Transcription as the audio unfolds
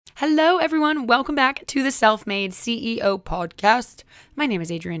Hello, everyone. Welcome back to the Self-Made CEO podcast. My name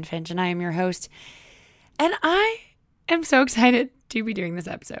is Adrienne Finch, and I am your host. And I am so excited to be doing this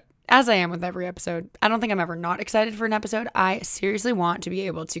episode, as I am with every episode. I don't think I'm ever not excited for an episode. I seriously want to be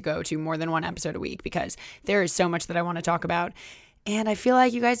able to go to more than one episode a week because there is so much that I want to talk about. And I feel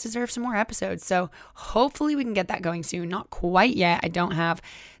like you guys deserve some more episodes. So hopefully we can get that going soon. Not quite yet. I don't have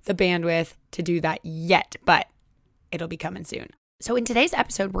the bandwidth to do that yet, but it'll be coming soon. So in today's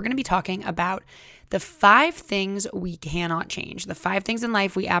episode, we're going to be talking about the 5 things we cannot change, the 5 things in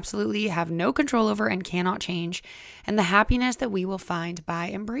life we absolutely have no control over and cannot change, and the happiness that we will find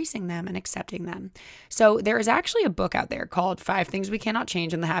by embracing them and accepting them. So there is actually a book out there called 5 Things We Cannot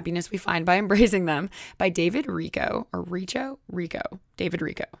Change and the Happiness We Find by Embracing Them by David Richo, David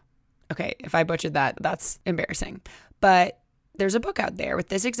Richo. Okay, if I butchered that, that's embarrassing. But there's a book out there with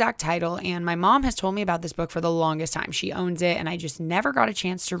this exact title, and my mom has told me about this book for the longest time. She owns it, and I just never got a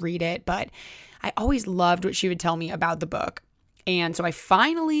chance to read it, but I always loved what she would tell me about the book. And so I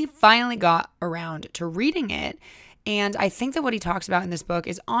finally got around to reading it, and I think that what he talks about in this book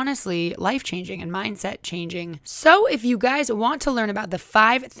is honestly life-changing and mindset-changing. So if you guys want to learn about the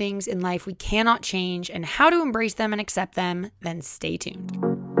 5 things in life we cannot change and how to embrace them and accept them, then stay tuned.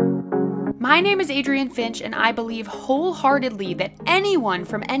 My name is Adrienne Finch, and I believe wholeheartedly that anyone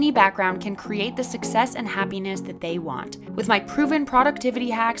from any background can create the success and happiness that they want. With my proven productivity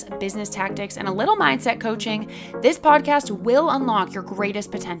hacks, business tactics, and a little mindset coaching, this podcast will unlock your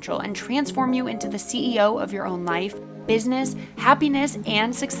greatest potential and transform you into the CEO of your own life, business, happiness,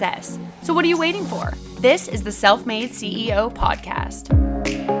 and success. So what are you waiting for? This is the Self-Made CEO podcast.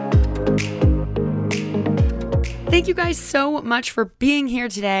 Thank you guys so much for being here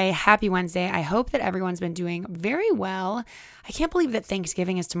today. Happy Wednesday. I hope that everyone's been doing very well. I can't believe that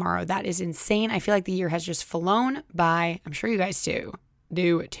Thanksgiving is tomorrow. That is insane. I feel like the year has just flown by. I'm sure you guys do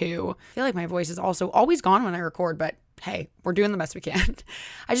too. I feel like my voice is also always gone when I record, but hey, we're doing the best we can.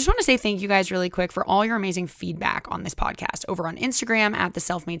 I just want to say thank you guys really quick for all your amazing feedback on this podcast over on Instagram at the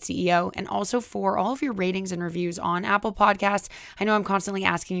Self-Made CEO, and also for all of your ratings and reviews on Apple Podcasts. I know I'm constantly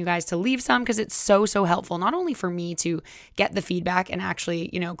asking you guys to leave some because it's so helpful, not only for me to get the feedback and actually,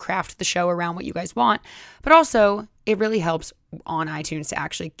 craft the show around what you guys want, but also it really helps on iTunes to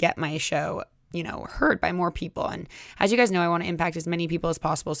actually get my show heard by more people. And as you guys know, I want to impact as many people as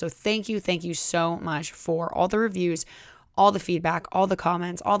possible. So thank you so much for all the reviews, all the feedback, all the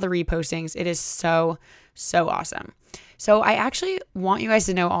comments, all the repostings. It is so awesome. So I actually want you guys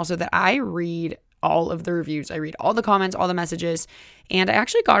to know also that I read all of the reviews. I read all the comments, all the messages. And I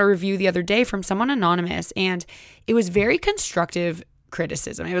actually got a review the other day from someone anonymous, and it was very constructive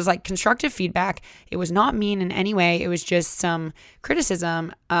criticism. It was like constructive feedback. It was not mean in any way. It was just some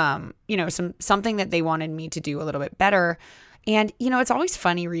criticism, something that they wanted me to do a little bit better. And, it's always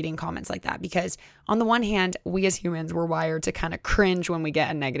funny reading comments like that because on the one hand, we as humans, we're wired to kind of cringe when we get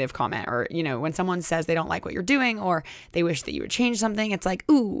a negative comment or, when someone says they don't like what you're doing or they wish that you would change something. It's like,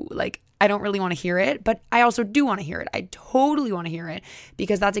 ooh, like I don't really want to hear it, but I also do want to hear it. I totally want to hear it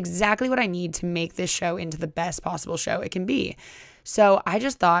because that's exactly what I need to make this show into the best possible show it can be. So I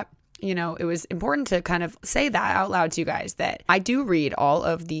just thought, it was important to kind of say that out loud to you guys that I do read all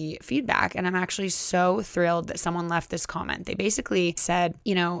of the feedback, and I'm actually so thrilled that someone left this comment. They basically said,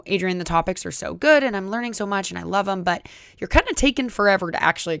 Adrienne, the topics are so good and I'm learning so much and I love them, but you're kind of taking forever to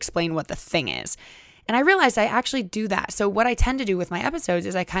actually explain what the thing is. And I realized I actually do that. So what I tend to do with my episodes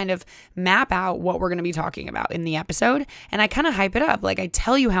is I kind of map out what we're going to be talking about in the episode, and I kind of hype it up. Like I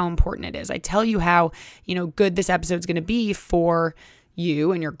tell you how important it is. I tell you how, good this episode's going to be for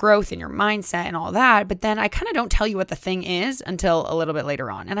you and your growth and your mindset and all that. But then I kind of don't tell you what the thing is until a little bit later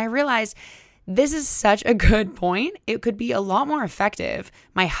on. And I realized this is such a good point. It could be a lot more effective.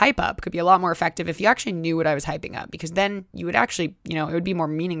 My hype up could be a lot more effective if you actually knew what I was hyping up, because then you would actually, it would be more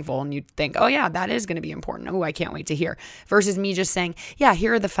meaningful and you'd think, oh yeah, that is going to be important. Oh, I can't wait to hear. Versus me just saying, yeah,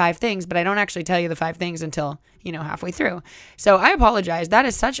 here are the 5 things, but I don't actually tell you the 5 things until, halfway through. So I apologize. That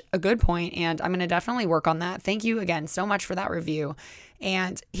is such a good point, and I'm going to definitely work on that. Thank you again so much for that review.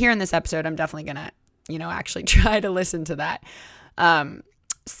 And here in this episode, I'm definitely going to, actually try to listen to that.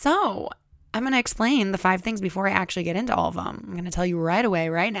 So I'm going to explain the 5 things before I actually get into all of them. I'm going to tell you right away,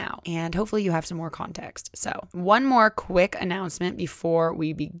 right now, and hopefully you have some more context. So one more quick announcement before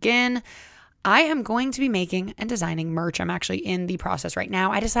we begin. I am going to be making and designing merch. I'm actually in the process right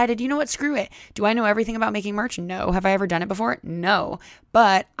now. I decided, you know what, screw it. Do I know everything about making merch? No. Have I ever done it before? No.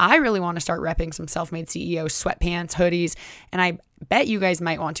 But I really want to start repping some Self-Made CEO sweatpants, hoodies, and I bet you guys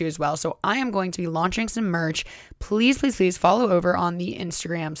might want to as well. So I am going to be launching some merch. Please, please, please follow over on the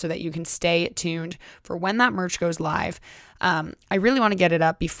Instagram so that you can stay tuned for when that merch goes live. I really want to get it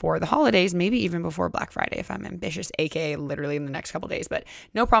up before the holidays, maybe even before Black Friday if I'm ambitious, aka literally in the next couple days, but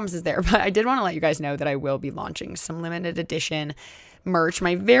no promises there. But I did want to let you guys know that I will be launching some limited edition merch,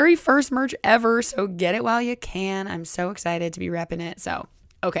 my very first merch ever. So get it while you can. I'm so excited to be repping it. So,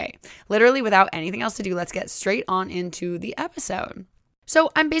 okay, literally without anything else to do, let's get straight on into the episode. So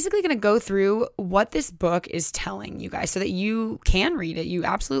I'm basically going to go through what this book is telling you guys so that you can read it. You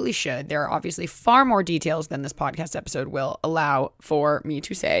absolutely should. There are obviously far more details than this podcast episode will allow for me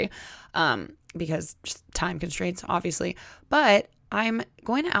to say, because just time constraints, obviously. But I'm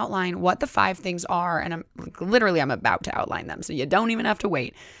going to outline what the 5 things are, and I'm about to outline them, so you don't even have to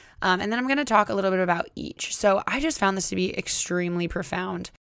wait. And then I'm going to talk a little bit about each. So I just found this to be extremely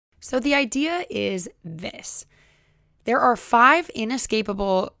profound. So the idea is this. There are 5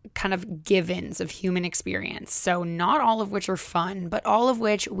 inescapable kind of givens of human experience. So not all of which are fun, but all of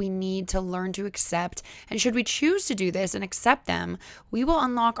which we need to learn to accept. And should we choose to do this and accept them, we will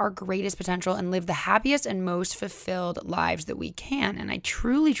unlock our greatest potential and live the happiest and most fulfilled lives that we can. And I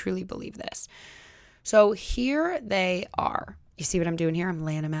truly, truly believe this. So here they are. You see what I'm doing here? I'm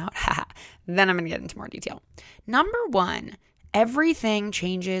laying them out. Then I'm going to get into more detail. Number 1, everything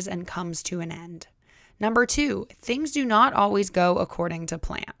changes and comes to an end. Number 2, things do not always go according to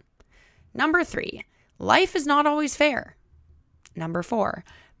plan. Number 3, life is not always fair. Number 4,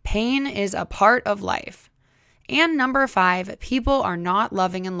 pain is a part of life. And number 5, people are not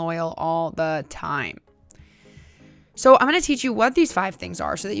loving and loyal all the time. So I'm going to teach you what these 5 things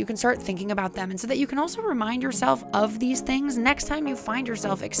are so that you can start thinking about them and so that you can also remind yourself of these things next time you find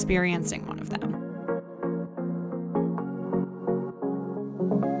yourself experiencing one of them.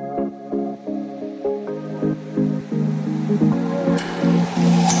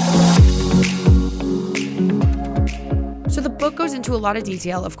 So the book goes into a lot of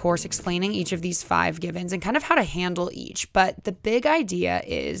detail, of course, explaining each of these 5 givens and kind of how to handle each. But the big idea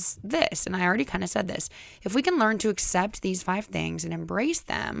is this, and I already kind of said this. If we can learn to accept these 5 things and embrace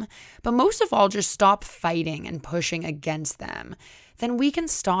them, but most of all, just stop fighting and pushing against them, then we can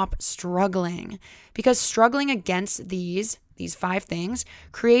stop struggling. Because struggling against these 5 things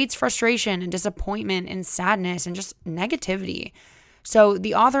creates frustration and disappointment and sadness and just negativity. So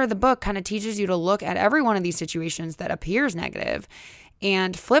the author of the book kind of teaches you to look at every one of these situations that appears negative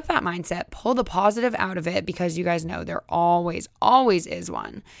and flip that mindset, pull the positive out of it, because you guys know there always is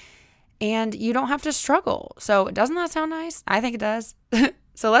one. And you don't have to struggle. So doesn't that sound nice? I think it does.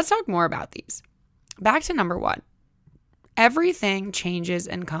 So let's talk more about these. Back to number 1. Everything changes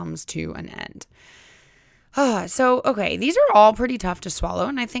and comes to an end. Okay, these are all pretty tough to swallow,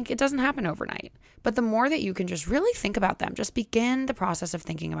 and I think it doesn't happen overnight. But the more that you can just really think about them, just begin the process of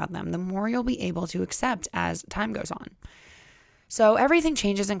thinking about them, the more you'll be able to accept as time goes on. So everything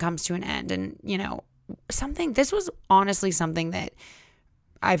changes and comes to an end. And, this was honestly something that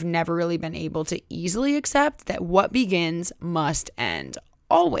I've never really been able to easily accept, that what begins must end,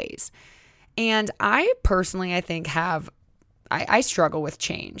 always. And I personally, I think, I struggle with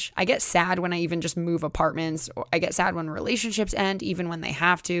change. I get sad when I even just move apartments. Or I get sad when relationships end, even when they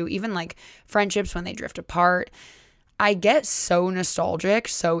have to, even like friendships when they drift apart. I get so nostalgic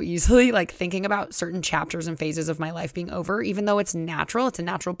so easily, like thinking about certain chapters and phases of my life being over, even though it's natural. It's a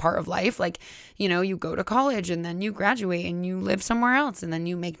natural part of life. Like, you go to college and then you graduate and you live somewhere else and then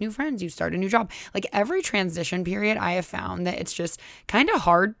you make new friends, you start a new job. Like every transition period, I have found that it's just kind of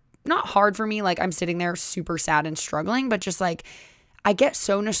hard. Not hard for me, like I'm sitting there super sad and struggling, but just like I get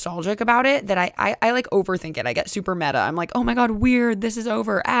so nostalgic about it that I like overthink it. I get super meta. I'm like, oh my God, weird, this is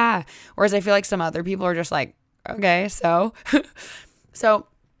over. Whereas I feel like some other people are just like, okay, so. So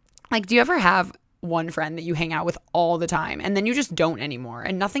like, do you ever have one friend that you hang out with all the time and then you just don't anymore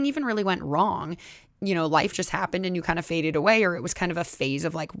and nothing even really went wrong? Life just happened and you kind of faded away, or it was kind of a phase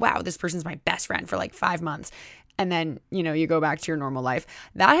of like, wow, this person's my best friend for like 5 months. And then, you go back to your normal life.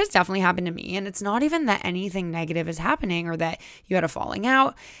 That has definitely happened to me. And it's not even that anything negative is happening or that you had a falling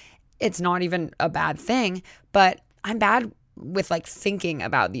out. It's not even a bad thing, but I'm bad with like thinking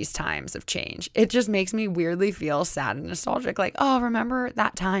about these times of change. It just makes me weirdly feel sad and nostalgic. Like, oh, remember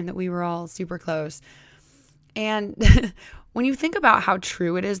that time that we were all super close. And when you think about how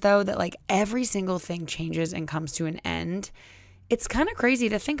true it is, though, that like every single thing changes and comes to an end, it's kind of crazy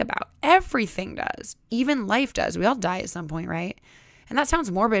to think about. Everything does. Even life does. We all die at some point, right? And that sounds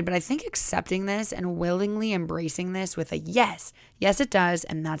morbid, but I think accepting this and willingly embracing this with a yes it does,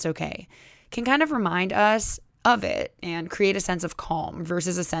 and that's okay, can kind of remind us of it and create a sense of calm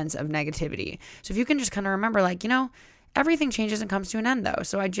versus a sense of negativity. So if you can just kind of remember like, Everything changes and comes to an end though.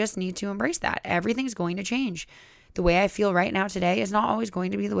 So I just need to embrace that. Everything's going to change. The way I feel right now today is not always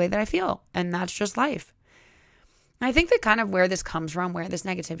going to be the way that I feel. And that's just life. I think that kind of where this comes from, where this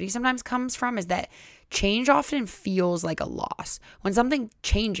negativity sometimes comes from, is that change often feels like a loss. When something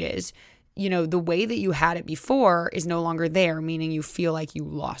changes, the way that you had it before is no longer there, meaning you feel like you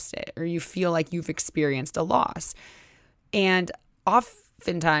lost it or you feel like you've experienced a loss. And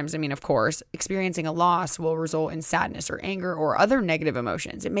oftentimes, of course, experiencing a loss will result in sadness or anger or other negative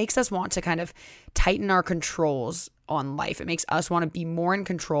emotions. It makes us want to kind of tighten our controls on life. It makes us want to be more in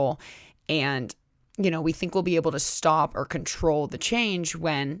control, and we think we'll be able to stop or control the change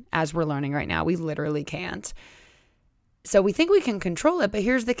when, as we're learning right now, we literally can't. So we think we can control it, but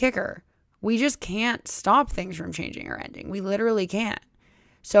here's the kicker. We just can't stop things from changing or ending. We literally can't.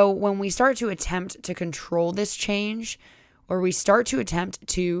 So when we start to attempt to control this change, or we start to attempt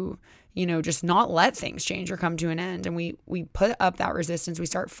to, just not let things change or come to an end, and we put up that resistance, we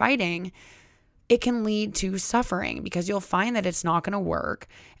start fighting, it can lead to suffering because you'll find that it's not going to work,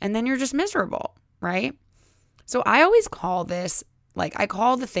 and then you're just miserable, right? So I always call this, I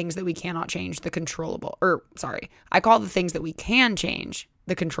call the things that we cannot change the controllable, I call the things that we can change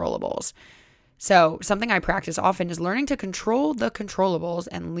the controllables. So something I practice often is learning to control the controllables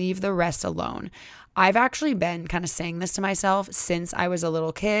and leave the rest alone. I've actually been kind of saying this to myself since I was a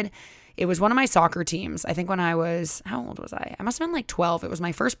little kid. It was one of my soccer teams. I think when I was, how old was I? I must have been 12. It was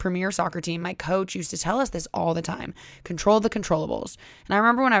my first premier soccer team. My coach used to tell us this all the time. Control the controllables. And I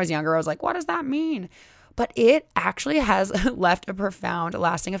remember when I was younger, I was like, what does that mean? But it actually has left a profound,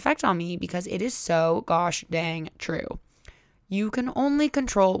 lasting effect on me because it is so gosh dang true. You can only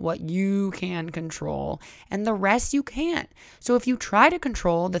control what you can control, and the rest you can't. So if you try to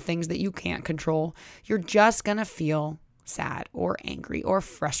control the things that you can't control, you're just going to feel sad or angry or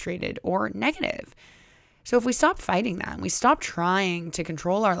frustrated or negative. So if we stop fighting that and we stop trying to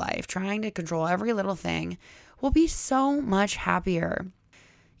control our life, trying to control every little thing, we'll be so much happier.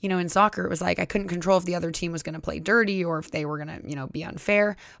 In soccer, it was I couldn't control if the other team was going to play dirty or if they were going to, be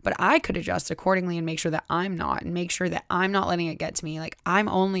unfair, but I could adjust accordingly and make sure that I'm not, and make sure that I'm not letting it get to me. I'm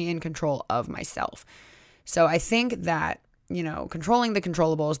only in control of myself. So I think that, controlling the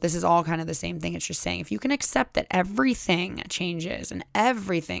controllables, this is all kind of the same thing. It's just saying, if you can accept that everything changes and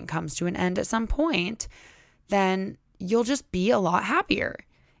everything comes to an end at some point, then you'll just be a lot happier.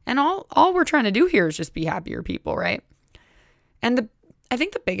 And all we're trying to do here is just be happier people, right? And I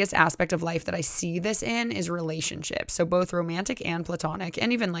think the biggest aspect of life that I see this in is relationships. So both romantic and platonic,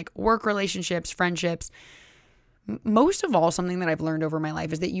 and even work relationships, friendships. Most of all, something that I've learned over my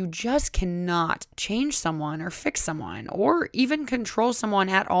life is that you just cannot change someone or fix someone or even control someone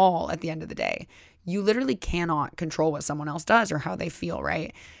at all at the end of the day. You literally cannot control what someone else does or how they feel,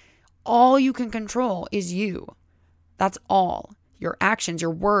 right? All you can control is you. That's all. Your actions,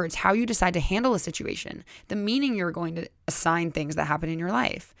 your words, how you decide to handle a situation, the meaning you're going to assign things that happen in your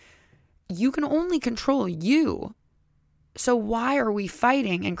life. You can only control you. So why are we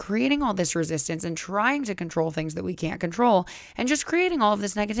fighting and creating all this resistance and trying to control things that we can't control and just creating all of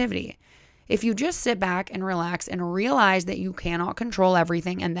this negativity? If you just sit back and relax and realize that you cannot control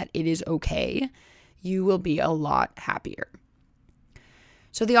everything and that it is okay, you will be a lot happier.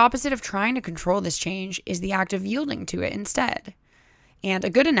 So the opposite of trying to control this change is the act of yielding to it instead. And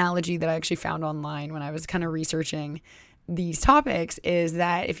a good analogy that I actually found online when I was kind of researching these topics is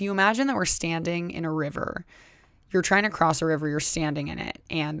that if you imagine that we're standing in a river, you're trying to cross a river, you're standing in it,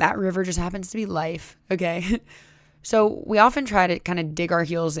 and that river just happens to be life, okay? So we often try to kind of dig our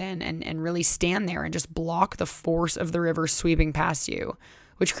heels in and really stand there and just block the force of the river sweeping past you,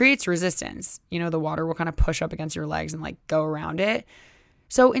 which creates resistance. The water will kind of push up against your legs and go around it.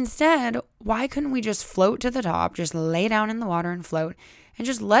 So instead, why couldn't we just float to the top, just lay down in the water and float, and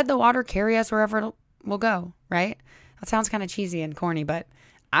just let the water carry us wherever we'll go, right? That sounds kind of cheesy and corny, but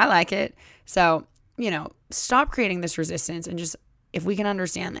I like it. So, stop creating this resistance and just, if we can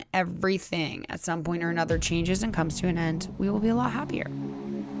understand that everything at some point or another changes and comes to an end, we will be a lot happier.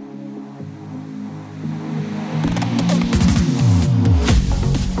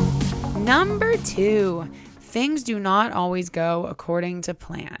 Number 2. Things do not always go according to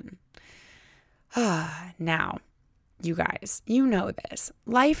plan. Now, you guys, you know this.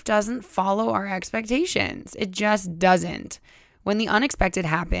 Life doesn't follow our expectations. It just doesn't. When the unexpected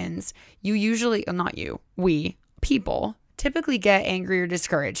happens, we, people, typically get angry or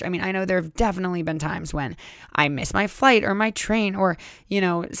discouraged. I know there have definitely been times when I miss my flight or my train or,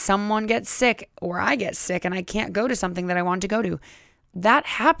 someone gets sick or I get sick and I can't go to something that I want to go to. That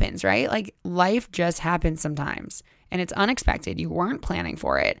happens, right? Life just happens sometimes and it's unexpected. You weren't planning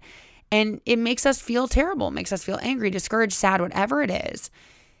for it. And it makes us feel terrible, makes us feel angry, discouraged, sad, whatever it is.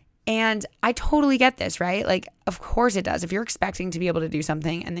 And I totally get this, right? Like, of course it does. If you're expecting to be able to do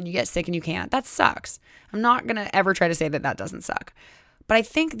something and then you get sick and you can't, that sucks. I'm not going to ever try to say that that doesn't suck. But I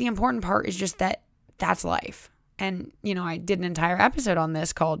think the important part is just that that's life. And, I did an entire episode on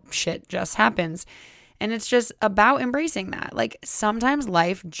this called Shit Just Happens. And it's just about embracing that. Like, sometimes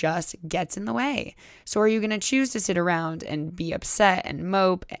life just gets in the way. So are you going to choose to sit around and be upset and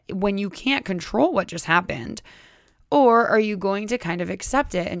mope when you can't control what just happened? Or are you going to kind of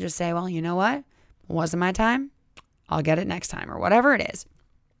accept it and just say, well, you know what? It wasn't my time. I'll get it next time, or whatever it is.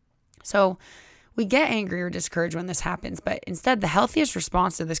 So we get angry or discouraged when this happens. But instead, the healthiest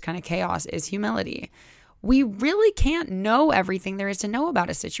response to this kind of chaos is humility. We really can't know everything there is to know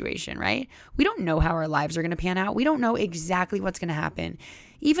about a situation, right? We don't know how our lives are going to pan out. We don't know exactly what's going to happen.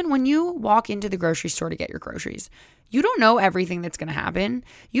 Even when you walk into the grocery store to get your groceries, you don't know everything that's going to happen.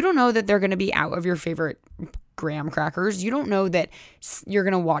 You don't know that they're going to be out of your favorite graham crackers. You don't know that you're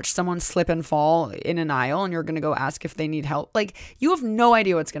going to watch someone slip and fall in an aisle and you're going to go ask if they need help. Like, you have no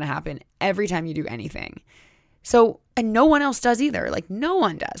idea what's going to happen every time you do anything. So, and no one else does either. Like, no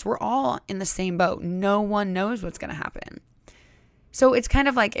one does. We're all in the same boat. No one knows what's going to happen. So it's kind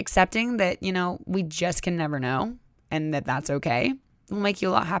of like accepting that, we just can never know, and that's okay. It will make you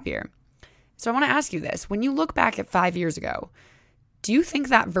a lot happier. So I want to ask you this. When you look back at 5 years ago, do you think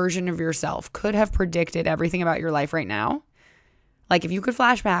that version of yourself could have predicted everything about your life right now? Like, if you could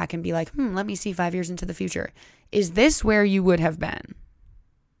flash back and be like, let me see 5 years into the future. Is this where you would have been?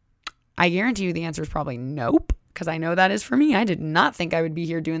 I guarantee you the answer is probably nope, because I know that is for me. I did not think I would be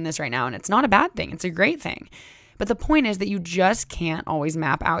here doing this right now, and it's not a bad thing. It's a great thing. But the point is that you just can't always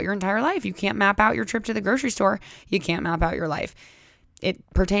map out your entire life. You can't map out your trip to the grocery store. You can't map out your life. It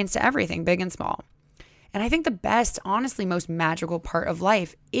pertains to everything, big and small. And I think the best, honestly, most magical part of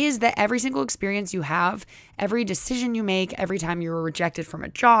life is that every single experience you have, every decision you make, every time you were rejected from a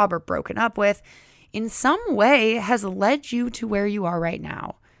job or broken up with, in some way has led you to where you are right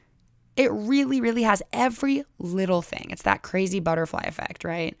now. It really, really has. Every little thing. It's that crazy butterfly effect,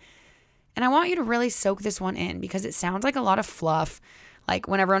 right? And I want you to really soak this one in, because it sounds like a lot of fluff, like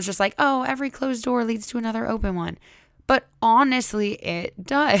when everyone's just like, oh, every closed door leads to another open one. But honestly, it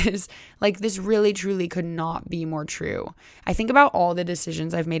does. Like, this really, truly could not be more true. I think about all the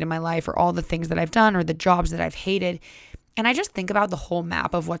decisions I've made in my life, or all the things that I've done, or the jobs that I've hated. And I just think about the whole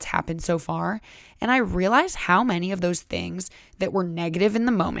map of what's happened so far. And I realize how many of those things that were negative in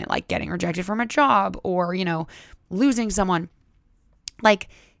the moment, like getting rejected from a job or, losing someone, like,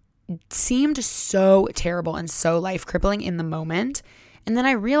 seemed so terrible and so life crippling in the moment. And then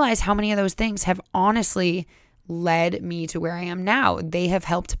I realize how many of those things have honestly led me to where I am now. They have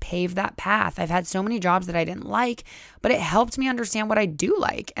helped pave that path. I've had so many jobs that I didn't like, but it helped me understand what I do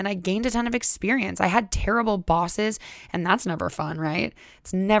like, and I gained a ton of experience. I had terrible bosses, and that's never fun, right?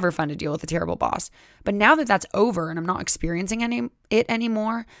 It's never fun to deal with a terrible boss. But now that that's over and I'm not experiencing it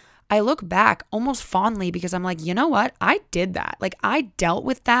anymore, I look back almost fondly, because I'm like, you know what? I did that. Like, I dealt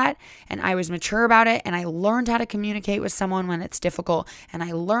with that, and I was mature about it, and I learned how to communicate with someone when it's difficult, and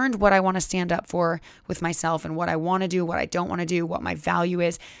I learned what I want to stand up for with myself, and what I want to do, what I don't want to do, what my value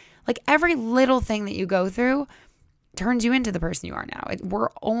is. Like, every little thing that you go through turns you into the person you are now. We're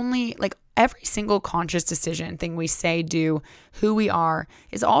only, like, every single conscious decision, thing we say, do, who we are,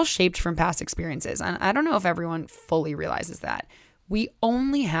 is all shaped from past experiences. And I don't know if everyone fully realizes that. We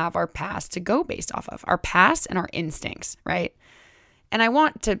only have our past to go based off of, our past and our instincts, right? And I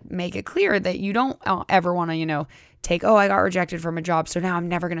want to make it clear that you don't ever want to, take, I got rejected from a job, so now I'm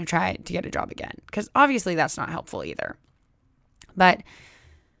never going to try to get a job again. Because obviously that's not helpful either. But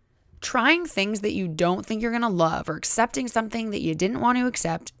trying things that you don't think you're going to love, or accepting something that you didn't want to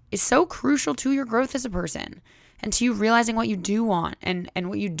accept, is so crucial to your growth as a person, and to you realizing what you do want and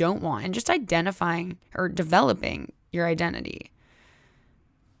what you don't want, and just identifying or developing your identity.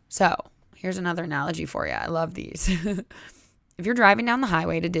 So here's another analogy for you. I love these. If you're driving down the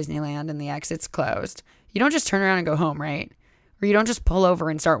highway to Disneyland and the exit's closed, you don't just turn around and go home, right? Or you don't just pull over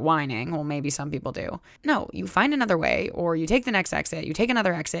and start whining. Well, maybe some people do. No, you find another way, or you take the next exit, you take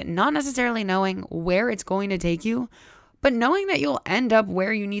another exit, not necessarily knowing where it's going to take you, but knowing that you'll end up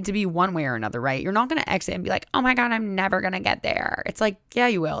where you need to be one way or another, right? You're not going to exit and be like, oh my God, I'm never going to get there. It's like, yeah,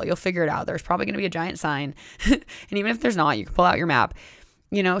 you will. You'll figure it out. There's probably going to be a giant sign. And even if there's not, you can pull out your map.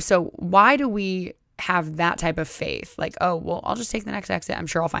 So why do we have that type of faith? Like, oh, well, I'll just take the next exit. I'm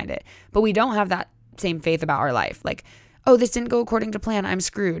sure I'll find it. But we don't have that same faith about our life. Like, oh, this didn't go according to plan. I'm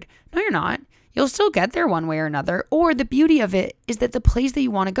screwed. No, you're not. You'll still get there one way or another. Or the beauty of it is that the place that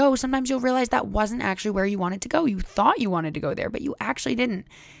you want to go, sometimes you'll realize that wasn't actually where you wanted to go. You thought you wanted to go there, but you actually didn't.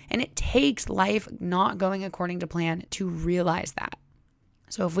 And it takes life not going according to plan to realize that.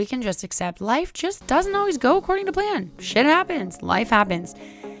 So if we can just accept life just doesn't always go according to plan. Shit happens. Life happens.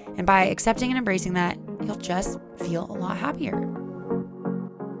 And by accepting and embracing that, you'll just feel a lot happier.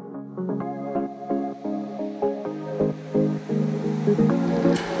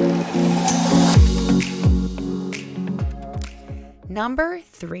 Number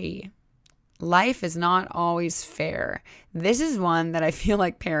 3, life is not always fair. This is one that I feel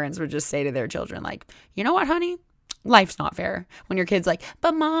like parents would just say to their children, like, you know what, honey? Life's not fair. When your kid's like,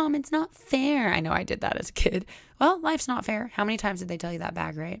 but mom, it's not fair. I know I did that as a kid. Well, life's not fair. How many times did they tell you that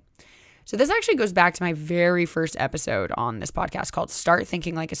back, right? So this actually goes back to my very first episode on this podcast called Start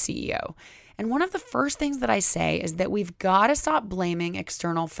Thinking Like a CEO. And one of the first things that I say is that we've got to stop blaming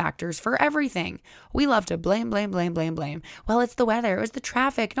external factors for everything. We love to blame. Well, it's the weather. It was the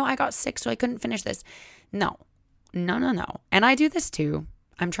traffic. No, I got sick, so I couldn't finish this. No. And I do this too.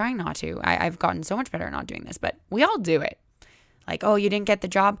 I'm trying not to. I've gotten so much better at not doing this, but we all do it. Like, oh, you didn't get the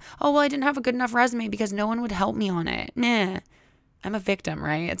job? Oh, well, I didn't have a good enough resume because no one would help me on it. Nah. I'm a victim,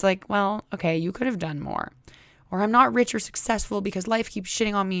 right? It's like, well, okay, you could have done more. Or I'm not rich or successful because life keeps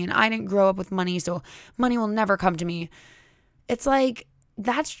shitting on me and I didn't grow up with money, so money will never come to me. It's like,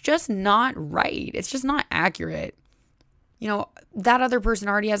 that's just not right. It's just not accurate. You know, that other person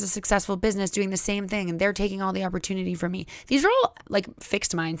already has a successful business doing the same thing and they're taking all the opportunity from me. These are all like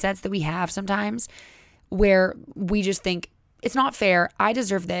fixed mindsets that we have sometimes where we just think, it's not fair. I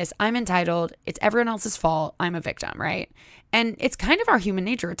deserve this. I'm entitled. It's everyone else's fault. I'm a victim, right? And it's kind of our human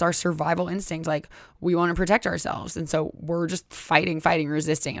nature. It's our survival instinct. Like, we want to protect ourselves. And so we're just fighting,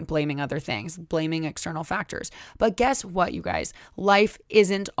 resisting, and blaming other things, blaming external factors. But guess what, you guys? Life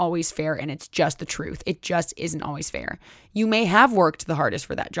isn't always fair, and it's just the truth. It just isn't always fair. You may have worked the hardest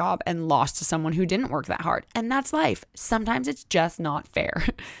for that job and lost to someone who didn't work that hard. And that's life. Sometimes it's just not fair.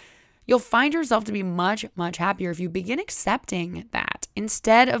 You'll find yourself to be much, much happier if you begin accepting that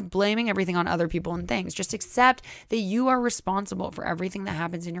instead of blaming everything on other people and things. Just accept that you are responsible for everything that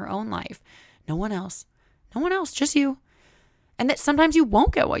happens in your own life. No one else, just you. And that sometimes you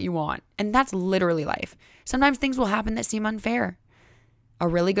won't get what you want. And that's literally life. Sometimes things will happen that seem unfair. A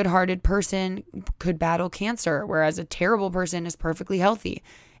really good-hearted person could battle cancer, whereas a terrible person is perfectly healthy.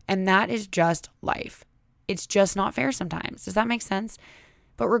 And that is just life. It's just not fair sometimes. Does that make sense?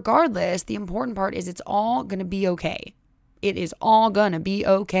 But regardless, the important part is it's all going to be okay. It is all going to be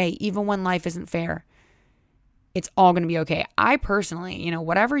okay, even when life isn't fair. It's all going to be okay. I personally,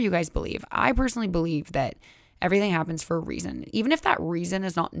 whatever you guys believe, I personally believe that everything happens for a reason. Even if that reason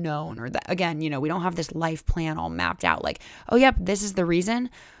is not known or that, again, we don't have this life plan all mapped out like, oh, yep, this is the reason.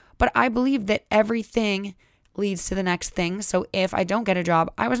 But I believe that everything leads to the next thing. So if I don't get a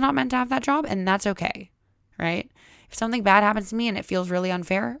job, I was not meant to have that job, and that's okay, right? If something bad happens to me and it feels really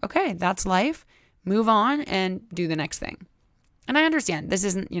unfair, okay, that's life. Move on and do the next thing. And I understand this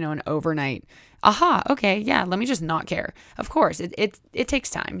isn't, an overnight, okay, yeah, let me just not care. Of course, it takes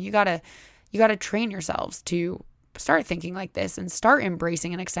time. You gotta train yourselves to start thinking like this and start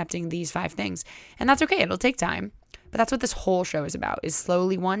embracing and accepting these 5 things. And that's okay. It'll take time. But that's what this whole show is about, is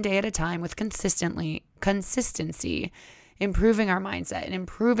slowly one day at a time with consistency, improving our mindset and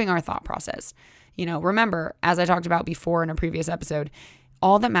improving our thought process. Remember, as I talked about before in a previous episode,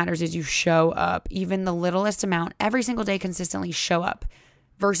 all that matters is you show up, even the littlest amount, every single day, consistently show up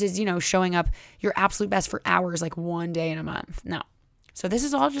versus, showing up your absolute best for hours, like one day in a month. No. So this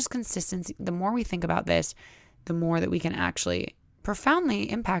is all just consistency. The more we think about this, the more that we can actually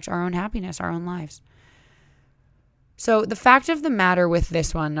profoundly impact our own happiness, our own lives. So the fact of the matter with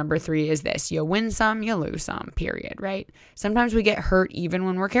this one, number 3, is this. You win some, you lose some, period, right? Sometimes we get hurt even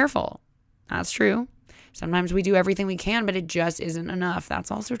when we're careful. That's true. Sometimes we do everything we can, but it just isn't enough.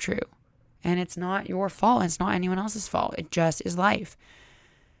 That's also true. And it's not your fault. It's not anyone else's fault. It just is life.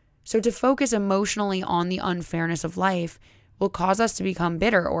 So to focus emotionally on the unfairness of life will cause us to become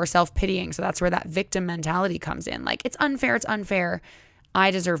bitter or self-pitying. So that's where that victim mentality comes in. Like, it's unfair.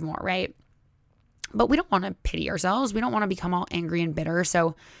 I deserve more, right? But we don't want to pity ourselves. We don't want to become all angry and bitter.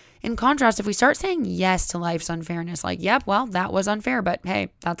 So in contrast, if we start saying yes to life's unfairness, like, yep, well, that was unfair, but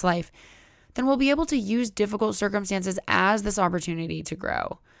hey, that's life, then we'll be able to use difficult circumstances as this opportunity to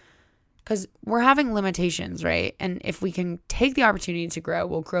grow. Because we're having limitations, right? And if we can take the opportunity to grow,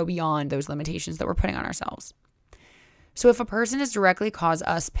 we'll grow beyond those limitations that we're putting on ourselves. So if a person has directly caused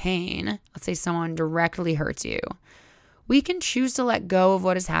us pain, let's say someone directly hurts you, we can choose to let go of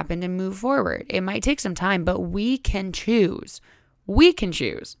what has happened and move forward. It might take some time, but we can choose. We can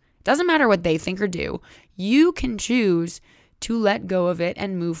choose. Doesn't matter what they think or do. You can choose to let go of it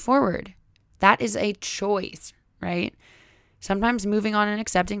and move forward. That is a choice, right? Sometimes moving on and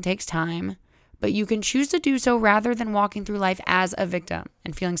accepting takes time, but you can choose to do so rather than walking through life as a victim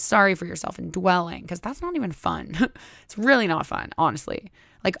and feeling sorry for yourself and dwelling, because that's not even fun. It's really not fun, honestly.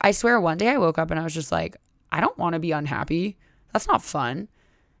 Like, I swear one day I woke up and I was just like, I don't want to be unhappy. That's not fun.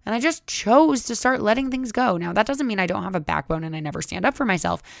 And I just chose to start letting things go. Now, that doesn't mean I don't have a backbone and I never stand up for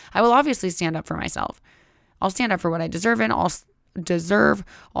myself. I will obviously stand up for myself. I'll stand up for what I deserve and I'll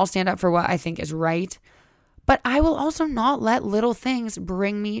stand up for what I think is right. But I will also not let little things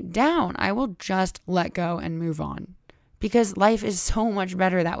bring me down. I will just let go and move on, because life is so much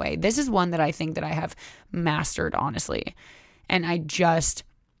better that way. This is one that I think that I have mastered, honestly. And I just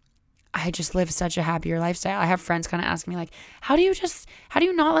live such a happier lifestyle. I have friends kind of ask me like, how do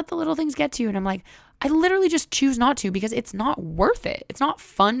you not let the little things get to you? And I'm like, I literally just choose not to, because it's not worth it. It's not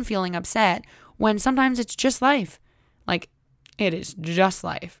fun feeling upset when sometimes it's just life. Like, it is just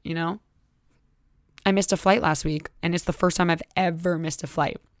life, you know? I missed a flight last week, and it's the first time I've ever missed a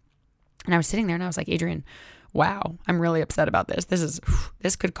flight. And I was sitting there and I was like, Adrian, wow, I'm really upset about this.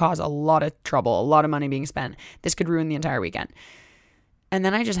 This could cause a lot of trouble, a lot of money being spent. This could ruin the entire weekend. And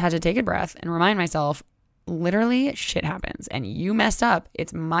then I just had to take a breath and remind myself, literally shit happens and you messed up.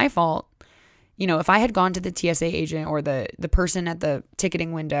 It's my fault. You know, if I had gone to the TSA agent or the person at the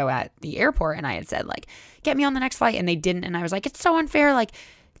ticketing window at the airport and I had said like, get me on the next flight, and they didn't, and I was like, it's so unfair. Like,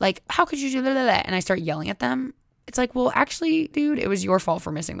 how could you do that? And I start yelling at them. It's like, well, actually, dude, it was your fault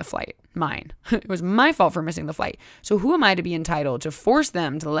for missing the flight. Mine. It was my fault for missing the flight. So who am I to be entitled to force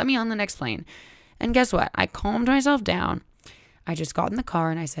them to let me on the next plane? And guess what? I calmed myself down. I just got in the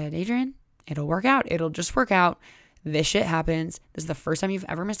car and I said, Adrian, it'll work out. It'll just work out. This shit happens. This is the first time you've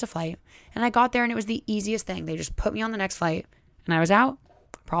ever missed a flight. And I got there and it was the easiest thing. They just put me on the next flight and I was out.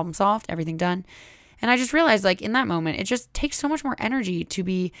 Problem solved. Everything done. And I just realized, like, in that moment, it just takes so much more energy to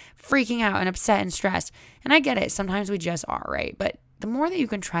be freaking out and upset and stressed. And I get it. Sometimes we just are, right? But the more that you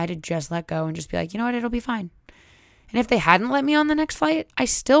can try to just let go and just be like, you know what, it'll be fine. And if they hadn't let me on the next flight, I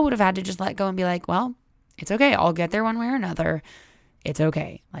still would have had to just let go and be like, well, it's okay. I'll get there one way or another. It's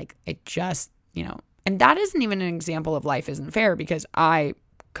okay. Like, it just, you know. And that isn't even an example of life isn't fair, because I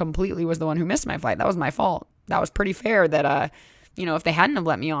completely was the one who missed my flight. That was my fault. That was pretty fair that, you know, if they hadn't have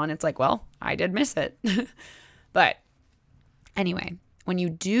let me on, it's like, well, I did miss it. But anyway, when you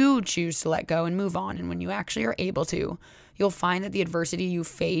do choose to let go and move on, and when you actually are able to, you'll find that the adversity you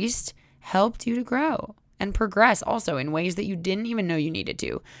faced helped you to grow and progress also in ways that you didn't even know you needed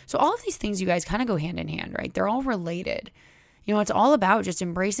to. So all of these things, you guys, kind of go hand in hand, right? They're all related. You know, it's all about just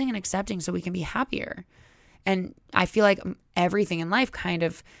embracing and accepting so we can be happier. And I feel like everything in life kind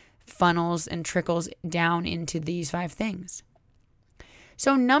of funnels and trickles down into these 5 things.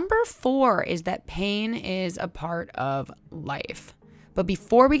 So number 4 is that pain is a part of life. But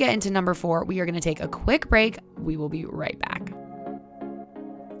before we get into number 4, we are going to take a quick break. We will be right back.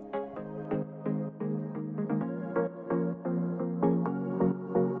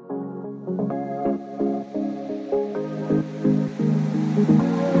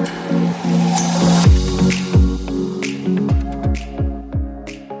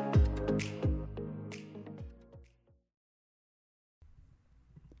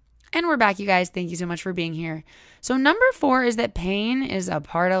 And we're back, you guys. Thank you so much for being here. So number 4 is that pain is a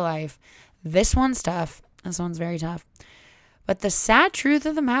part of life. This one's tough. This one's very tough. But the sad truth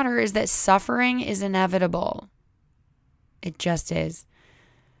of the matter is that suffering is inevitable. It just is.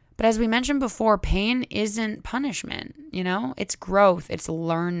 But as we mentioned before, pain isn't punishment, you know? It's growth. It's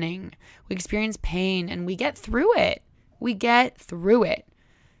learning. We experience pain and we get through it. We get through it.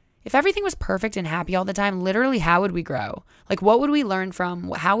 If everything was perfect and happy all the time, literally, how would we grow? Like, what would we learn from?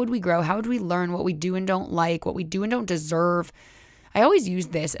 How would we grow? How would we learn what we do and don't like, what we do and don't deserve? I always use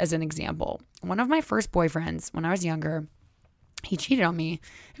this as an example. One of my first boyfriends, when I was younger, he cheated on me.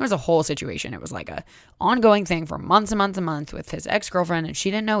 It was a whole situation. It was like a ongoing thing for months and months and months with his ex-girlfriend, and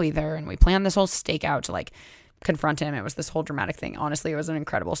she didn't know either. And we planned this whole stakeout to like confront him. It was this whole dramatic thing. Honestly, it was an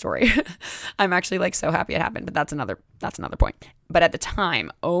incredible story. I'm actually like so happy it happened, but that's another point. But at the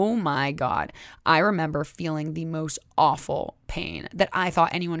time, oh my God, I remember feeling the most awful pain that I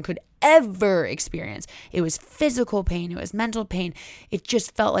thought anyone could ever experience. It was physical pain. It was mental pain. It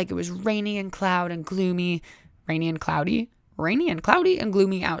just felt like it was rainy and cloudy and gloomy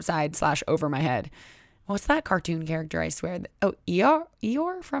outside / over my head. What's that cartoon character? I swear. Oh,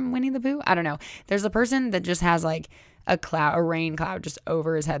 Eeyore from Winnie the Pooh? I don't know. There's a person that just has like a rain cloud just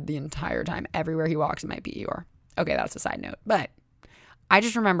over his head the entire time. Everywhere he walks, it might be Eeyore. Okay, that's a side note. But I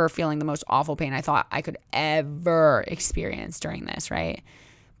just remember feeling the most awful pain I thought I could ever experience during this, right?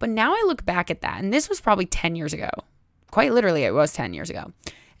 But now I look back at that, and this was probably 10 years ago. Quite literally, it was 10 years ago.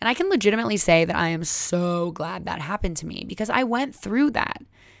 And I can legitimately say that I am so glad that happened to me because I went through that.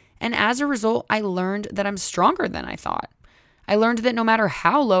 And as a result, I learned that I'm stronger than I thought. I learned that no matter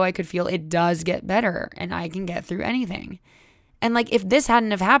how low I could feel, it does get better and I can get through anything. And like, if this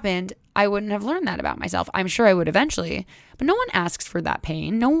hadn't have happened, I wouldn't have learned that about myself. I'm sure I would eventually, but no one asks for that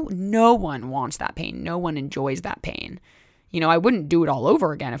pain. No one wants that pain. No one enjoys that pain. I wouldn't do it all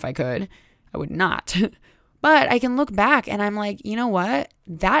over again if I could. I would not. But I can look back and I'm like, you know what?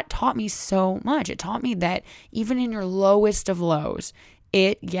 That taught me so much. It taught me that even in your lowest of lows,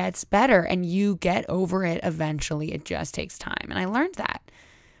 it gets better and you get over it eventually. It just takes time. And I learned that.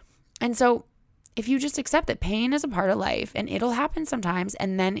 And so if you just accept that pain is a part of life and it'll happen sometimes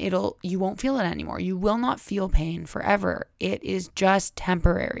and then you won't feel it anymore. You will not feel pain forever. It is just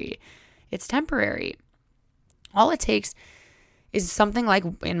temporary. It's temporary. All it takes is something like,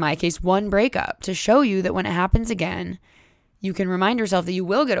 in my case, one breakup to show you that when it happens again, you can remind yourself that you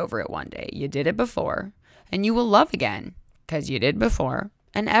will get over it one day. You did it before and you will love again because you did before,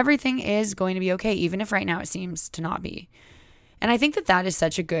 and everything is going to be okay, even if right now it seems to not be. And I think that is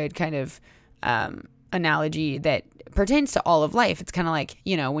such a good kind of analogy that pertains to all of life. It's kind of like,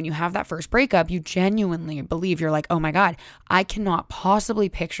 when you have that first breakup, you genuinely believe, you're like, oh my God, I cannot possibly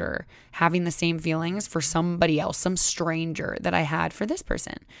picture having the same feelings for somebody else, some stranger that I had for this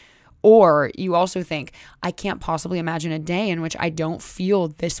person. Or you also think, I can't possibly imagine a day in which I don't feel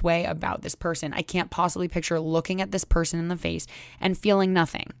this way about this person. I can't possibly picture looking at this person in the face and feeling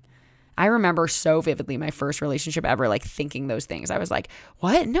nothing. I remember so vividly my first relationship ever, like thinking those things. I was like,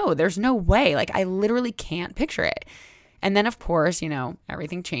 what? No, there's no way. Like, I literally can't picture it. And then, of course,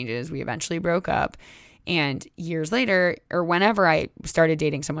 everything changes. We eventually broke up. And years later, or whenever I started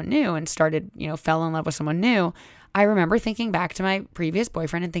dating someone new and started, fell in love with someone new, I remember thinking back to my previous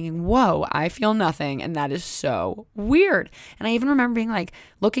boyfriend and thinking, whoa, I feel nothing. And that is so weird. And I even remember being like,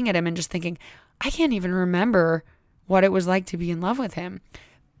 looking at him and just thinking, I can't even remember what it was like to be in love with him.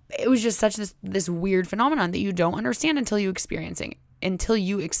 It was just such this weird phenomenon that you don't understand until you experience it. And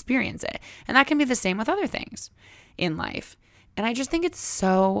that can be the same with other things in life. And I just think it's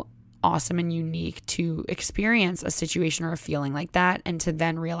so awesome and unique to experience a situation or a feeling like that and to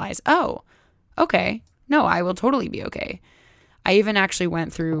then realize, oh, okay, no, I will totally be okay. I even actually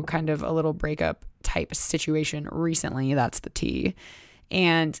went through kind of a little breakup type situation recently. That's the tea.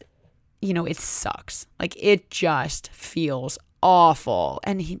 And, it sucks. Like, it just feels awful.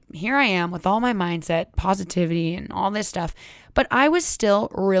 And here I am with all my mindset, positivity, and all this stuff. But I was still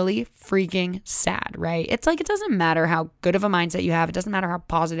really freaking sad, right? It's like, it doesn't matter how good of a mindset you have. It doesn't matter how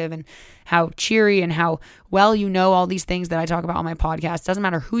positive and how cheery and how well you know all these things that I talk about on my podcast. It doesn't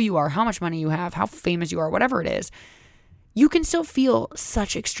matter who you are, how much money you have, how famous you are, whatever it is. You can still feel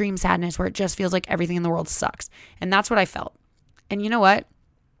such extreme sadness where it just feels like everything in the world sucks. And that's what I felt. And you know what?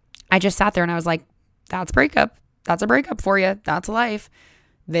 I just sat there and I was like, that's breakup. That's a breakup for you. That's life.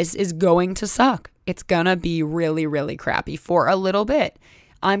 This is going to suck. It's going to be really, really crappy for a little bit.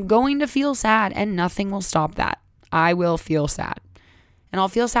 I'm going to feel sad and nothing will stop that. I will feel sad and I'll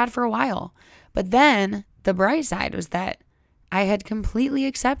feel sad for a while. But then the bright side was that I had completely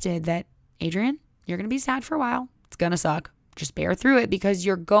accepted that, Adrienne, you're going to be sad for a while. It's going to suck. Just bear through it because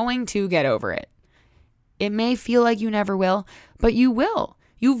you're going to get over it. It may feel like you never will, but you will.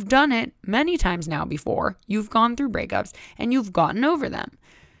 You've done it many times now before. You've gone through breakups and you've gotten over them.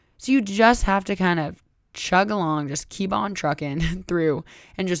 So you just have to kind of chug along, just keep on trucking through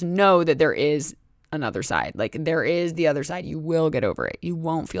and just know that there is another side. Like, there is the other side. You will get over it. You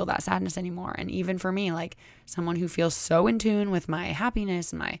won't feel that sadness anymore. And even for me, like someone who feels so in tune with my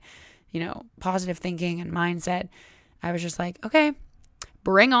happiness and my, positive thinking and mindset, I was just like, okay,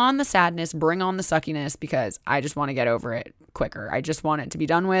 bring on the sadness, bring on the suckiness because I just want to get over it quicker. I just want it to be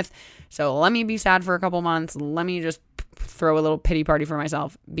done with. So let me be sad for a couple months. Let me just throw a little pity party for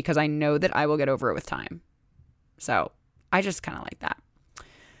myself because I know that I will get over it with time. So I just kind of like that.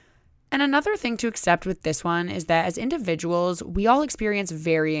 And another thing to accept with this one is that as individuals, we all experience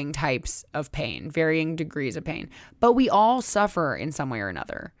varying types of pain, varying degrees of pain, but we all suffer in some way or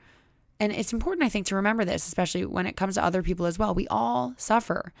another. And it's important, I think, to remember this, especially when it comes to other people as well. We all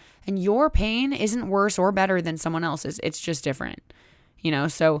suffer. And your pain isn't worse or better than someone else's. It's just different.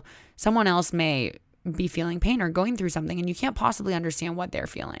 So someone else may be feeling pain or going through something and you can't possibly understand what they're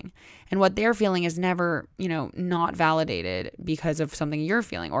feeling. And what they're feeling is never, not validated because of something you're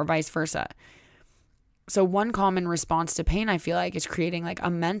feeling or vice versa. So one common response to pain, I feel like, is creating like a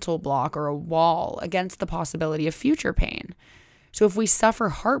mental block or a wall against the possibility of future pain. So if we suffer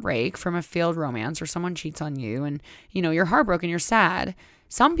heartbreak from a failed romance or someone cheats on you and, you're heartbroken, you're sad,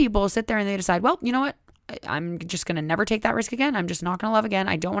 Some people sit there and they decide, well, you know what? I'm just going to never take that risk again. I'm just not going to love again.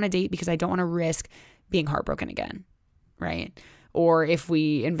 I don't want to date because I don't want to risk being heartbroken again, right? Or if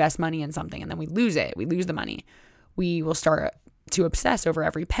we invest money in something and then we lose it, we lose the money, we will start to obsess over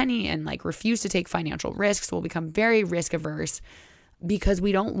every penny and like refuse to take financial risks. We'll become very risk averse because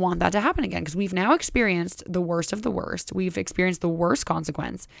we don't want that to happen again, because we've now experienced the worst of the worst. We've experienced the worst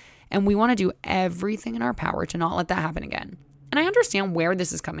consequence, and we want to do everything in our power to not let that happen again. And I understand where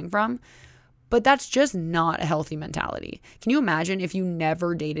this is coming from, but that's just not a healthy mentality. Can you imagine if you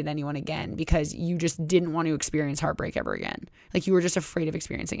never dated anyone again because you just didn't want to experience heartbreak ever again? Like you were just afraid of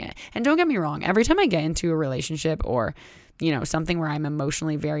experiencing it. And don't get me wrong, every time I get into a relationship or, something where I'm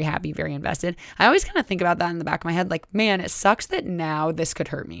emotionally very happy, very invested, I always kind of think about that in the back of my head. Like, man, it sucks that now this could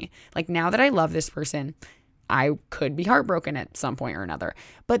hurt me. Like now that I love this person, I could be heartbroken at some point or another.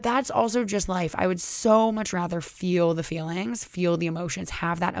 But that's also just life. I would so much rather feel the feelings, feel the emotions,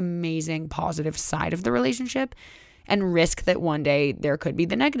 have that amazing positive side of the relationship, and risk that one day there could be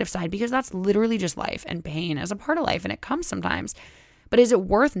the negative side, because that's literally just life, and pain is a part of life and it comes sometimes. But is it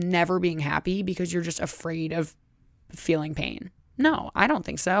worth never being happy because you're just afraid of feeling pain? No, I don't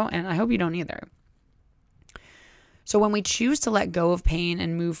think so. And I hope you don't either. So when we choose to let go of pain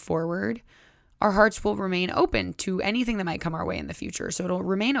and move forward, our hearts will remain open to anything that might come our way in the future. So it'll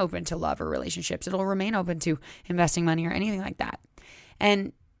remain open to love or relationships. It'll remain open to investing money or anything like that.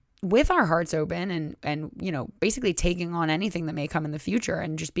 And with our hearts open and basically taking on anything that may come in the future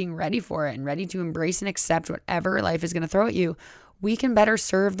and just being ready for it and ready to embrace and accept whatever life is going to throw at you, we can better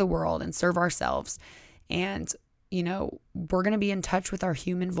serve the world and serve ourselves. And, we're going to be in touch with our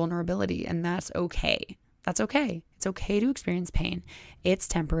human vulnerability, and that's okay. That's okay. It's okay to experience pain. It's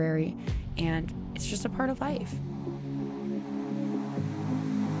temporary, and it's just a part of life.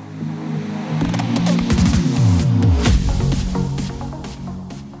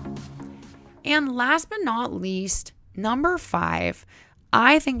 And last but not least, number 5,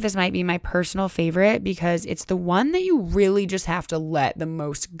 I think this might be my personal favorite because it's the one that you really just have to let the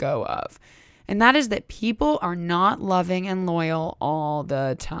most go of. And that is that people are not loving and loyal all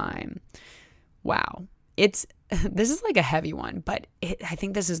the time. Wow. This is like a heavy one, but I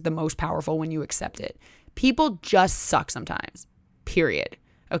think this is the most powerful when you accept it. People just suck sometimes, period.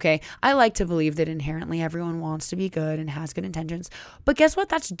 Okay. I like to believe that inherently everyone wants to be good and has good intentions, but guess what?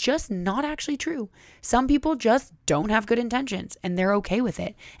 That's just not actually true. Some people just don't have good intentions and they're okay with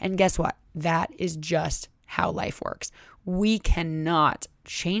it. And guess what? That is just how life works. We cannot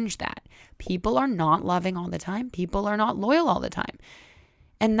change that. People are not loving all the time. People are not loyal all the time.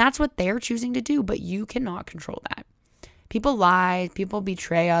 And that's what they're choosing to do, but you cannot control that. People lie, people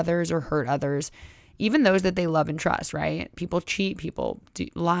betray others or hurt others, even those that they love and trust, right? People cheat, people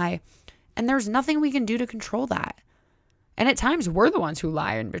lie, and there's nothing we can do to control that. And at times we're the ones who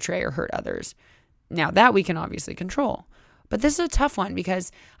lie and betray or hurt others. Now that we can obviously control, but this is a tough one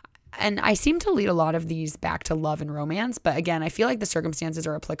because, and I seem to lead a lot of these back to love and romance, but again, I feel like the circumstances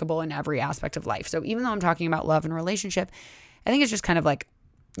are applicable in every aspect of life. So even though I'm talking about love and relationship, I think it's just kind of like,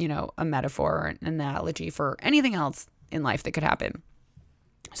 a metaphor or an analogy for anything else in life that could happen.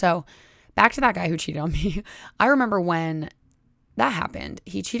 So back to that guy who cheated on me. I remember when that happened,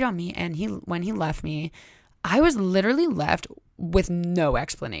 he cheated on me, and when he left me, I was literally left with no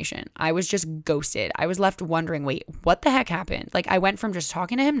explanation. I was just ghosted. I was left wondering, wait, what the heck happened? Like I went from just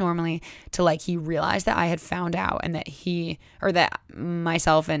talking to him normally to like he realized that I had found out and that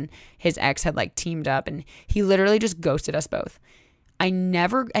myself and his ex had like teamed up, and he literally just ghosted us both.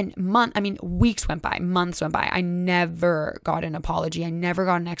 Weeks went by, months went by. I never got an apology. I never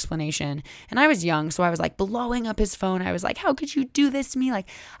got an explanation. And I was young, so I was like blowing up his phone. I was like, how could you do this to me? Like,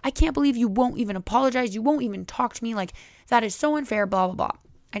 I can't believe you won't even apologize. You won't even talk to me. Like, that is so unfair, blah, blah, blah.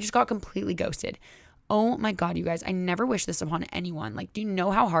 I just got completely ghosted. Oh my God, you guys, I never wish this upon anyone. Like, do you know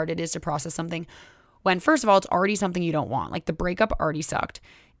how hard it is to process something when, first of all, it's already something you don't want? Like, the breakup already sucked.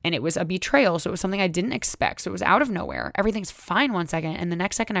 And it was a betrayal, so it was something I didn't expect. So it was out of nowhere. Everything's fine one second, and the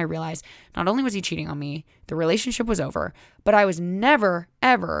next second I realized not only was he cheating on me, the relationship was over, but I was never,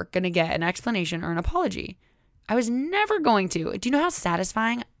 ever going to get an explanation or an apology. I was never going to. Do you know how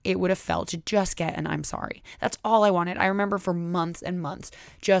satisfying it would have felt to just get an I'm sorry? That's all I wanted. I remember for months and months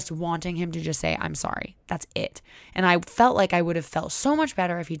just wanting him to just say I'm sorry. That's it. And I felt like I would have felt so much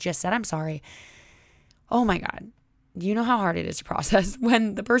better if he just said I'm sorry. Oh my God. Do you know how hard it is to process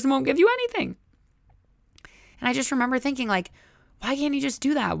when the person won't give you anything? And I just remember thinking, like, why can't he just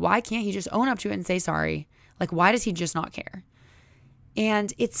do that? Why can't he just own up to it and say sorry? Like, why does he just not care?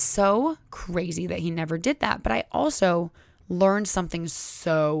 And it's so crazy that he never did that. But I also learned something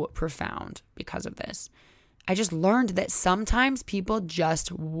so profound because of this. I just learned that sometimes people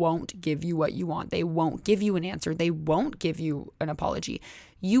just won't give you what you want. They won't give you an answer. They won't give you an apology.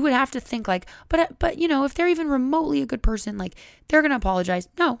 You would have to think like, but you know, if they're even remotely a good person, like they're going to apologize.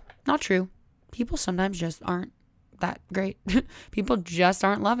 No, not true. People sometimes just aren't that great. People just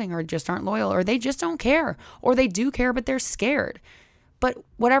aren't loving or just aren't loyal or they just don't care or they do care, but they're scared. But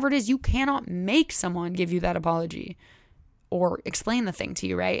whatever it is, you cannot make someone give you that apology or explain the thing to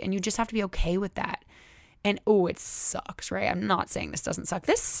you, right? And you just have to be okay with that. And it sucks, right? I'm not saying this doesn't suck.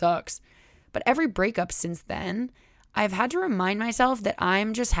 This sucks. But every breakup since then, I've had to remind myself that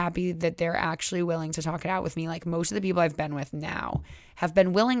I'm just happy that they're actually willing to talk it out with me. Like most of the people I've been with now have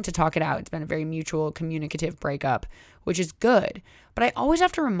been willing to talk it out. It's been a very mutual, communicative breakup, which is good. But I always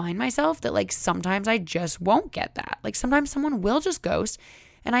have to remind myself that like sometimes I just won't get that. Like sometimes someone will just ghost.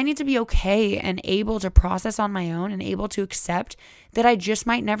 And I need to be okay and able to process on my own and able to accept that I just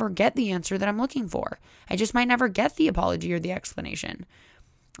might never get the answer that I'm looking for. I just might never get the apology or the explanation.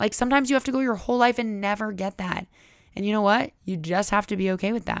 Like sometimes you have to go your whole life and never get that. And you know what? You just have to be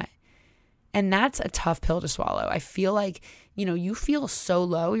okay with that. And that's a tough pill to swallow. I feel like, you feel so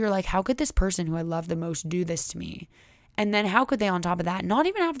low. You're like, how could this person who I love the most do this to me? And then how could they on top of that not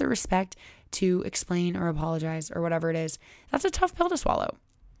even have the respect to explain or apologize or whatever it is? That's a tough pill to swallow.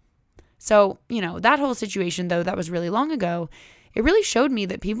 So, that whole situation, though, that was really long ago, it really showed me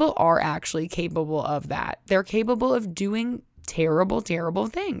that people are actually capable of that. They're capable of doing terrible, terrible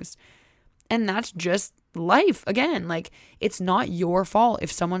things. And that's just life. Again, like it's not your fault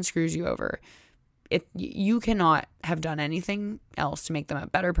if someone screws you over. You cannot have done anything else to make them a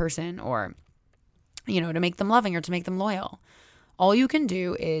better person or, to make them loving or to make them loyal. All you can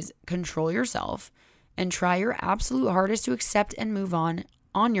do is control yourself and try your absolute hardest to accept and move on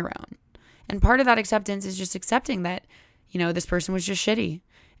your own. And part of that acceptance is just accepting that, this person was just shitty.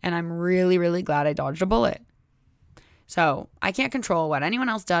 And I'm really, really glad I dodged a bullet. So I can't control what anyone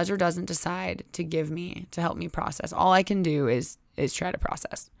else does or doesn't decide to give me to help me process. All I can do is try to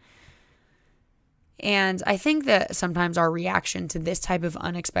process. And I think that sometimes our reaction to this type of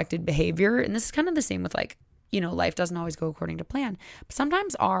unexpected behavior, and this is kind of the same with like, life doesn't always go according to plan. But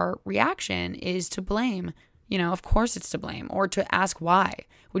sometimes our reaction is to blame. Of course it's to blame or to ask why,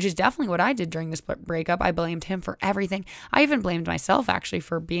 which is definitely what I did during this breakup. I blamed him for everything. I even blamed myself actually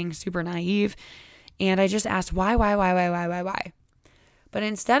for being super naive. And I just asked why. But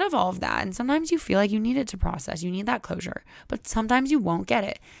instead of all of that, and sometimes you feel like you need it to process, you need that closure, but sometimes you won't get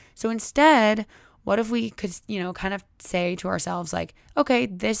it. So instead, what if we could, kind of say to ourselves like, okay,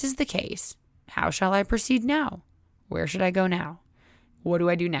 this is the case. How shall I proceed now? Where should I go now? What do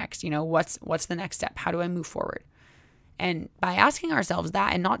I do next? What's the next step? How do I move forward? And by asking ourselves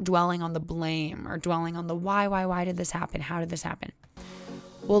that and not dwelling on the blame or dwelling on the why did this happen? How did this happen?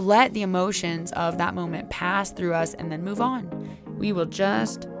 We'll let the emotions of that moment pass through us and then move on. We will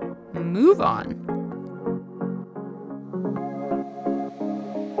just move on.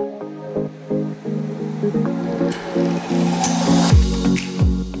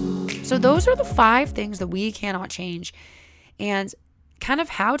 So those are the 5 things that we cannot change and kind of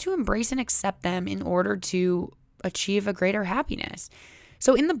how to embrace and accept them in order to achieve a greater happiness.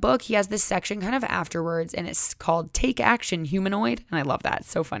 So in the book, he has this section kind of afterwards, and it's called Take Action Humanoid. And I love that.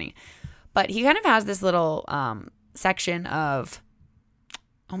 It's so funny. But he kind of has this little section of,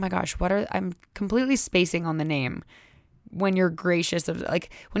 oh my gosh, I'm completely spacing on the name. When you're gracious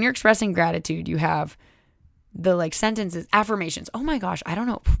when you're expressing gratitude, you have the sentences, affirmations. Oh my gosh, I don't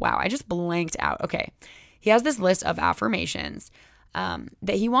know. Wow, I just blanked out. Okay. He has this list of affirmations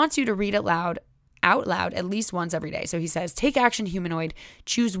that he wants you to read out loud at least once every day. So he says, take action, humanoid.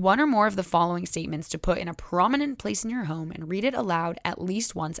 Choose one or more of the following statements to put in a prominent place in your home and read it aloud at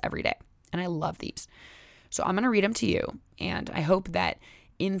least once every day. And I love these. So I'm going to read them to you. And I hope that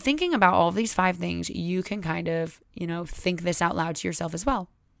in thinking about all of these 5 things, you can kind of, think this out loud to yourself as well.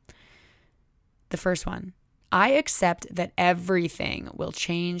 The first one, I accept that everything will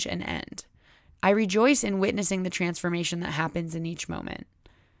change and end. I rejoice in witnessing the transformation that happens in each moment.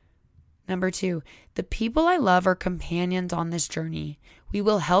 Number 2, the people I love are companions on this journey. We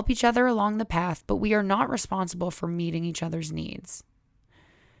will help each other along the path, but we are not responsible for meeting each other's needs.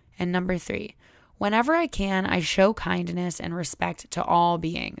 And number 3, whenever I can, I show kindness and respect to all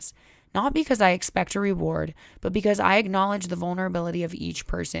beings, not because I expect a reward, but because I acknowledge the vulnerability of each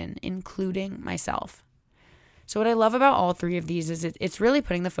person, including myself. So what I love about all 3 of these is it's really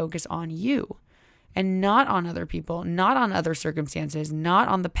putting the focus on you. And not on other people, not on other circumstances, not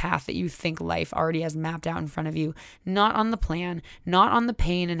on the path that you think life already has mapped out in front of you, not on the plan, not on the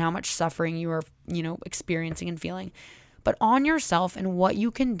pain and how much suffering you are, experiencing and feeling, but on yourself and what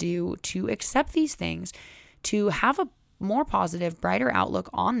you can do to accept these things, to have a more positive, brighter outlook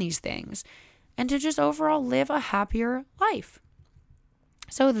on these things and to just overall live a happier life.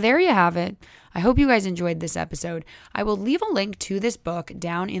 So there you have it. I hope you guys enjoyed this episode. I will leave a link to this book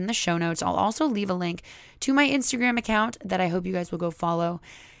down in the show notes. I'll also leave a link to my Instagram account that I hope you guys will go follow.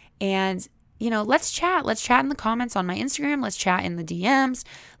 And, let's chat. Let's chat in the comments on my Instagram. Let's chat in the DMs.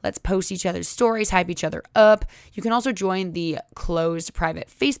 Let's post each other's stories, hype each other up. You can also join the closed private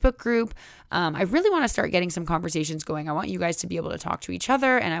Facebook group. I really want to start getting some conversations going. I want you guys to be able to talk to each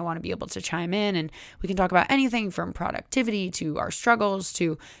other, and I want to be able to chime in, and we can talk about anything from productivity to our struggles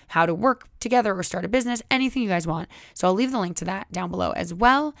to how to work together or start a business, anything you guys want. So I'll leave the link to that down below as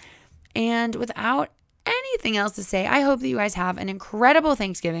well. And without anything else to say, I hope that you guys have an incredible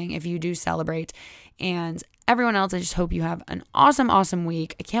Thanksgiving if you do celebrate. And everyone else, I just hope you have an awesome, awesome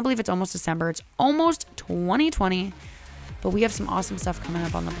week. I can't believe it's almost December. It's almost 2020. But we have some awesome stuff coming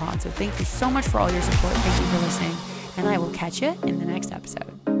up on the pod. So thank you so much for all your support. Thank you for listening. And I will catch you in the next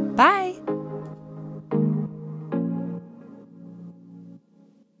episode. Bye.